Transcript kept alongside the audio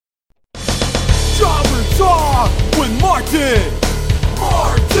Martin!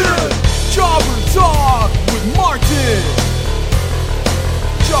 Martin! Jobber Talk with Martin!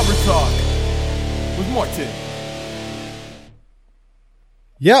 Jobber Talk with Martin.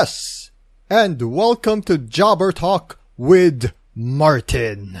 Yes, and welcome to Jobber Talk with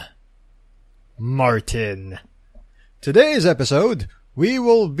Martin. Martin. Today's episode, we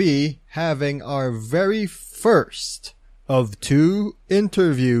will be having our very first of two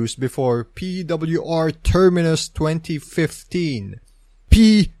interviews before PWR Terminus 2015.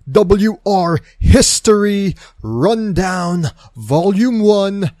 PWR History Rundown Volume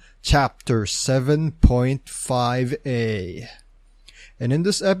 1, Chapter 7.5a. And in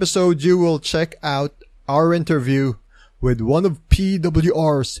this episode, you will check out our interview with one of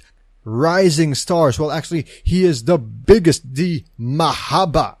PWR's rising stars. Well, actually, he is the biggest, the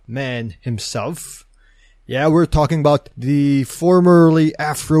Mahaba man himself. Yeah, we're talking about the formerly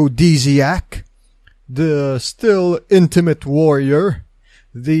aphrodisiac, the still intimate warrior,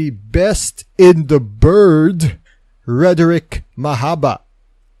 the best in the bird, Rhetoric Mahaba.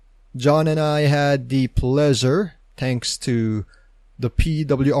 John and I had the pleasure, thanks to the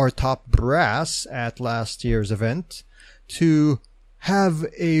PWR Top Brass at last year's event, to have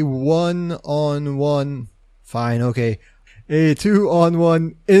a a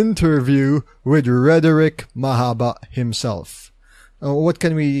 2-on-1 interview with Rhetoric Mahaba himself. What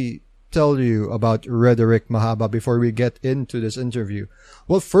can we tell you about Rhetoric Mahaba before we get into this interview?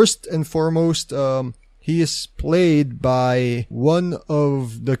 Well, first and foremost, he is played by one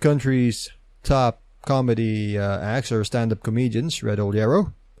of the country's top comedy acts or stand-up comedians, Red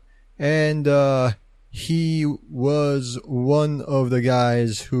Oliero. And he was one of the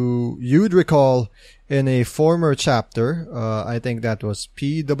guys who you'd recall in a former chapter. I think that was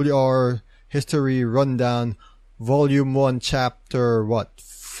PWR History Rundown Volume 1, Chapter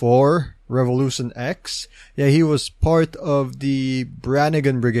 4? Revolution X. Yeah, he was part of the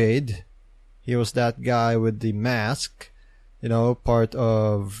Brannigan Brigade. He was that guy with the mask. You know, part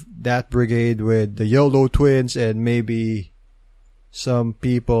of that brigade with the YOLO twins and maybe some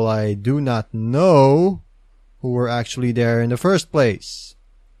people I do not know who were actually there in the first place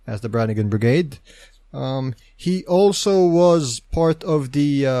as the Brannigan Brigade. He also was part of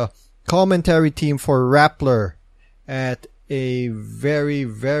the commentary team for Rappler at a very,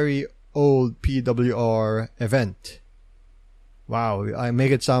 very old PWR event. Wow, I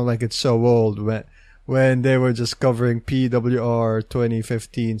make it sound like it's so old when they were just covering PWR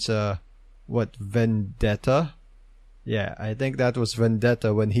 2015's Vendetta? Yeah, I think that was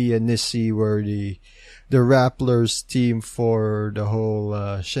Vendetta when he and Nissi were the Rapplers team for the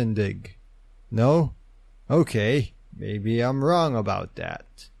whole shindig. No? Okay, maybe I'm wrong about that.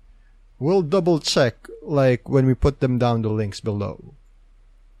 We'll double check, like, when we put them down the links below.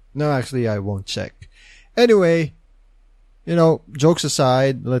 No, actually, I won't check. Anyway, you know, jokes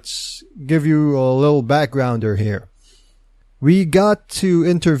aside, let's give you a little backgrounder here. We got to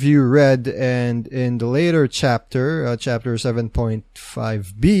interview Red, and in the later chapter, chapter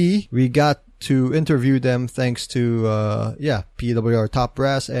 7.5b, we got to interview them thanks to, PWR Top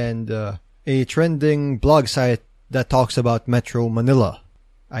Brass and a trending blog site that talks about Metro Manila.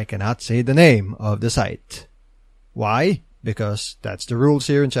 I cannot say the name of the site. Why? Because that's the rules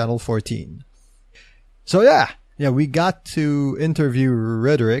here in Channel 14. So we got to interview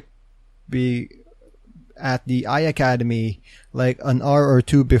Rhetoric at the iAcademy like an hour or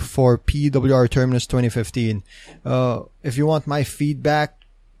two before PWR Terminus 2015. If you want my feedback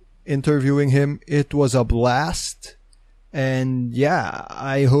interviewing him, it was a blast. And yeah,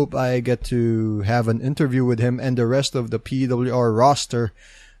 I hope I get to have an interview with him and the rest of the PWR roster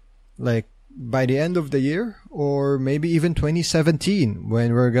like by the end of the year or maybe even 2017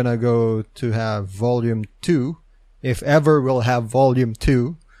 when we're gonna go to have Volume 2. If ever we'll have Volume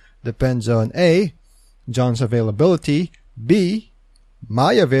 2. Depends on A, John's availability, B,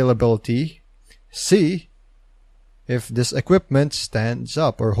 my availability, C, if this equipment stands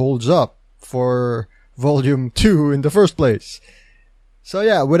up or holds up for Volume 2 in the first place. So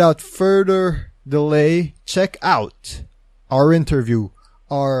yeah, without further delay, check out our interview,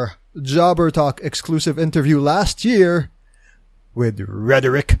 our Jobber Talk exclusive interview last year with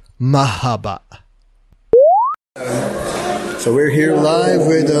Rhetoric Mahaba. So we're here live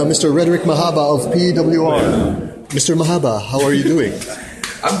with Mr. Rhetoric Mahaba of PWR. Mr. Mahaba, how are you doing?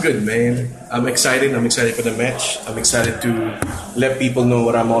 I'm good, man. I'm excited. I'm excited for the match. I'm excited to let people know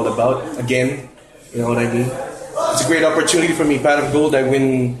what I'm all about again. You know what I mean? It's a great opportunity for me. Pot of Gold. I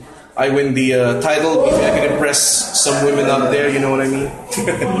win the title. If I can impress some women out there, you know what I mean?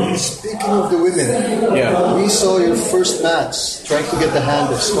 Speaking of the women, yeah, we saw your first match trying to get the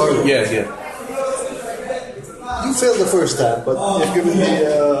hand of Scarlett. Yeah. Do You failed the first time, but you've given me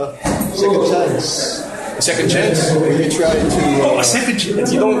a second chance. Second chance. You try to. A second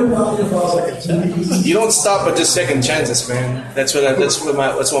chance. You don't stop at just second chances, man. That's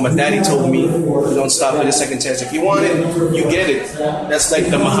what my daddy told me. You don't stop at just second chance. If you want it, you get it. That's like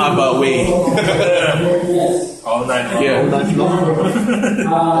the Mahaba way. All night long. Yeah.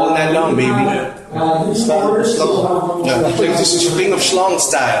 All night long, baby. Style of Islam. Yeah. Like this is King of Schlong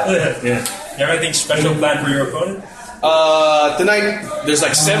style. Yeah. You have anything special planned for your opponent? Tonight, there's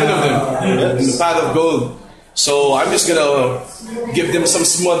like 7 of them in the Path of Gold. So I'm just gonna give them some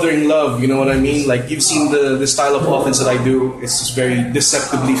smothering love, you know what I mean? Like you've seen the style of offense that I do. It's just very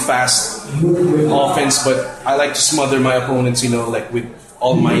deceptively fast offense, but I like to smother my opponents, you know, like with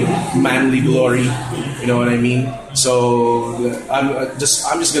all my manly glory, you know what I mean? So I'm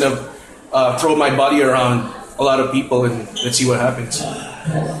just gonna throw my body around a lot of people and let's see what happens.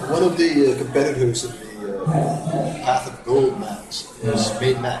 One of the competitors in the Path of Gold match is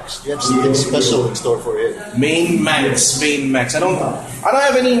Main Max. Do you have something special in store for him? Main Max. I don't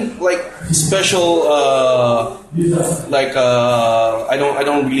have any like special I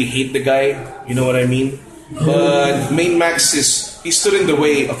don't really hate the guy, you know what I mean? But Main Max he stood in the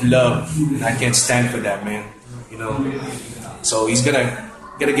way of love, and I can't stand for that, man. You know, so he's gonna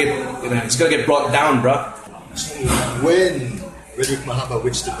get brought down, bro. When Rederick Mahaba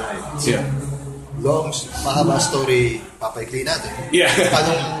wins tonight, Yeah. long mahaba story, papaikli natin. Yeah.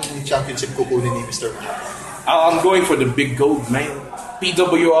 Anong championship kukunin ni Mr. Mahaba? I'm going for the big gold, man.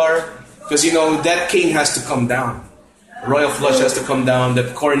 PWR, because you know that king has to come down. Royal Flush has to come down.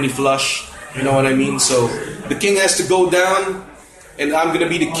 That corny flush, you know what I mean. So the king has to go down, and I'm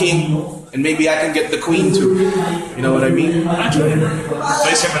gonna be the king, and maybe I can get the queen too. You know what I mean? Actually,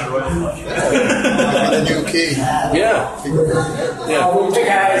 place him in Royal Flush. The new king. Yeah. Hey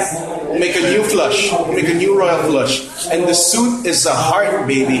guys. Make a new flush. Make a new Royal Flush, and the suit is a heart,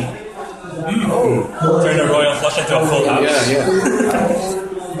 baby. Turn the Royal Flush into a full house. Yeah.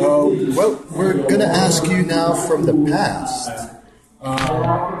 Well, we're gonna ask you now from the past.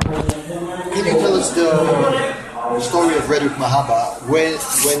 Can you tell us the story of Rederick Mahaba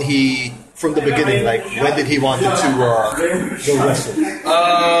when he from the beginning, like when did he want to go wrestle?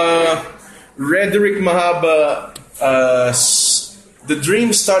 Rederick Mahaba, the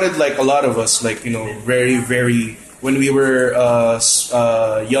dream started like a lot of us, like, you know, very, very, when we were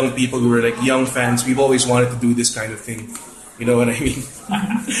young people, we were like young fans, we've always wanted to do this kind of thing. You know what I mean?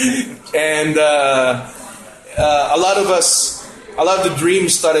 And a lot of the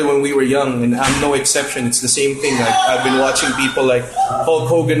dreams started when we were young, and I'm no exception. It's the same thing. I've been watching people like Hulk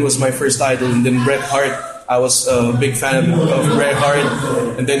Hogan was my first idol, and then Bret Hart. I was a big fan of Bret Hart,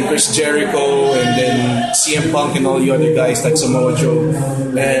 and then Chris Jericho, and then CM Punk, and all the other guys like Samoa Joe.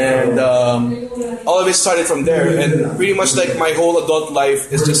 And all of it started from there. And pretty much like my whole adult life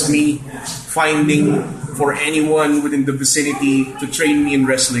is just me finding for anyone within the vicinity to train me in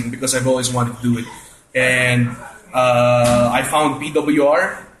wrestling, because I've always wanted to do it. And I found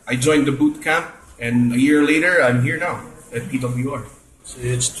PWR. I joined the boot camp, and a year later, I'm here now at PWR. So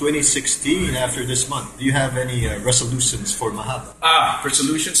it's 2016 after this month. Do you have any resolutions for Mahaba?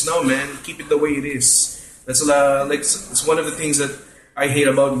 Resolutions? No, man. Keep it the way it is. That's it's one of the things that I hate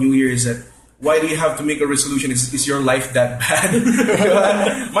about New Year is that why do you have to make a resolution? Is your life that bad?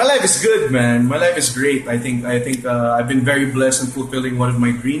 My life is good, man. My life is great. I think I've been very blessed in fulfilling one of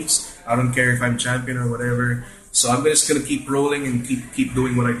my dreams. I don't care if I'm champion or whatever. So I'm just gonna keep rolling and keep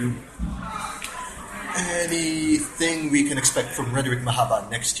doing what I do. Anything we can expect from Rederick Mahaba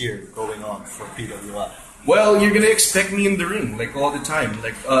next year going on for PWI? Well, you're gonna expect me in the ring, like all the time.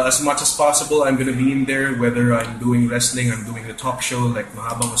 Like as much as possible, I'm gonna be in there. Whether I'm doing wrestling, I'm doing a talk show like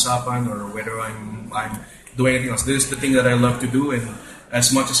Mahabang Usapan, or whether I'm doing anything else. This is the thing that I love to do, and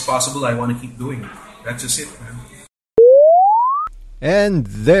as much as possible, I want to keep doing it. That's just it, man. And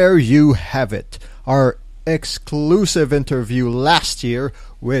there you have it, our exclusive interview last year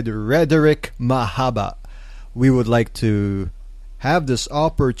with Rederick Mahaba. We would like to have this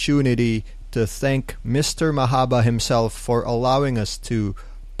opportunity to thank Mr. Mahaba himself for allowing us to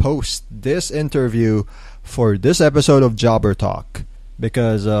post this interview for this episode of Jobber Talk,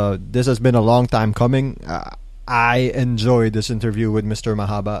 because this has been a long time coming. I enjoyed this interview with Mr.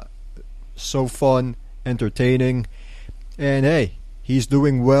 Mahaba. So fun, entertaining, and hey, he's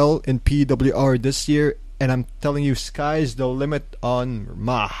doing well in PWR this year, and I'm telling you, sky's the limit on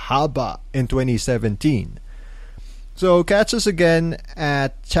Mahaba in 2017. So catch us again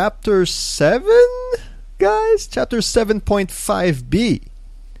at Chapter 7, guys? Chapter 7.5b.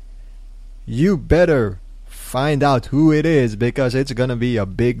 You better find out who it is, because it's gonna be a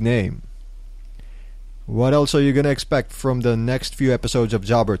big name. What else are you gonna expect from the next few episodes of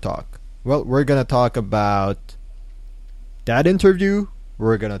Jobber Talk? Well, we're gonna talk about that interview.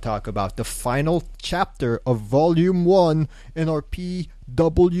 We're gonna talk about the final chapter of Volume 1 in our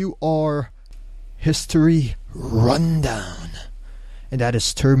PWR History Rundown. And that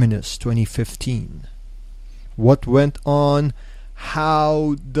is Terminus 2015. What went on,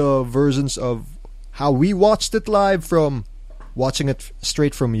 how the versions of how we watched it live from watching it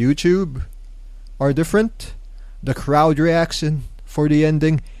straight from YouTube are different, the crowd reaction for the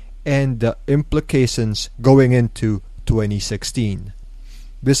ending, and the implications going into 2016.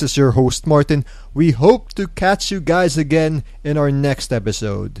 This is your host, Martin. We hope to catch you guys again in our next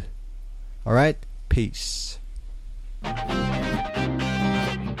episode. Alright, peace.